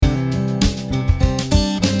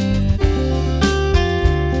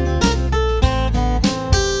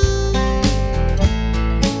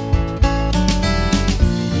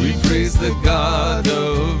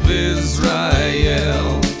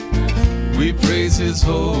praise His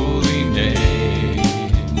holy name.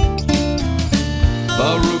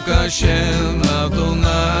 Baruch Hashem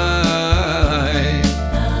Adonai,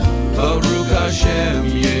 Baruch Hashem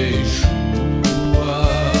Yeshua.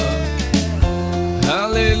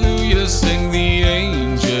 Hallelujah, sing the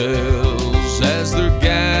angels as they're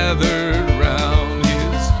gathered round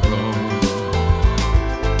His throne.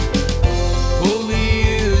 Holy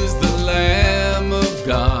is the Lamb of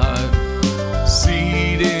God,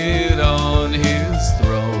 seated on His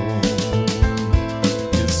throne.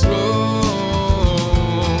 His throne,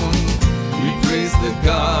 we praise the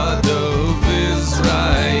God of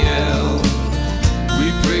Israel, we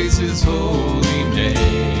praise His holy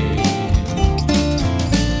name.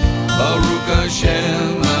 Baruch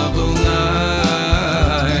Hashem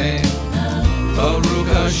Adonai, Baruch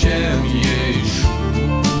Hashem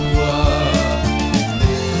Yeshua.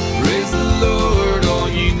 Praise the Lord, all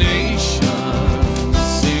ye nations,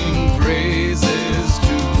 sing praises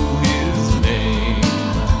to His name.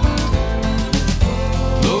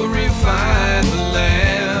 Glorify the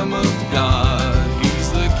Lamb of God, He's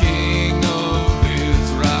the King of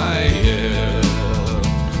Israel.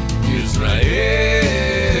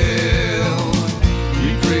 Israel, we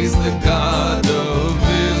praise the God of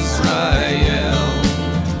Israel,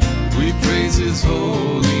 we praise His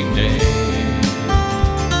holy name.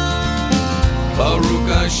 Baruch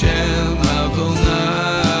Hashem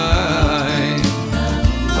Adonai,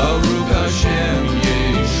 Baruch Hashem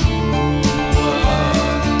Yeshua.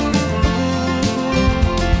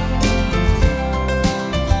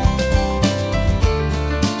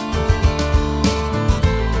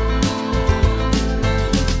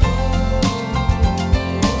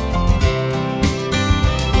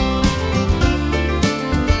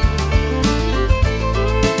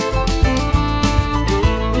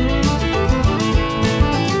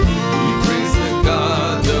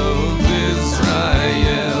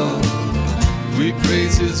 We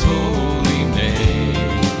praise His holy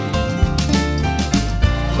name.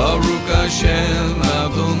 Baruch Hashem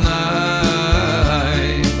Adonai,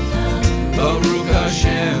 Baruch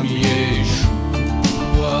Hashem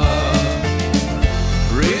Yeshua.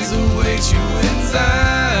 Praise awaits you in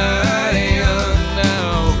Zion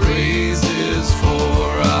now, praises for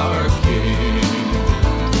our King.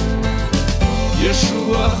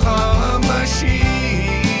 Yeshua HaMashiach,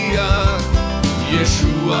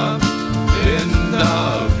 Yeshua Ben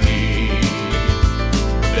David,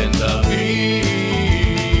 Ben David.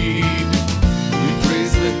 We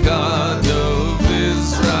praise the God of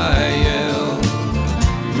Israel,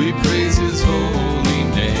 we praise His holy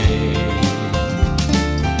name.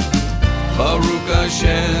 Baruch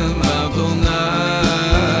Hashem Adonai,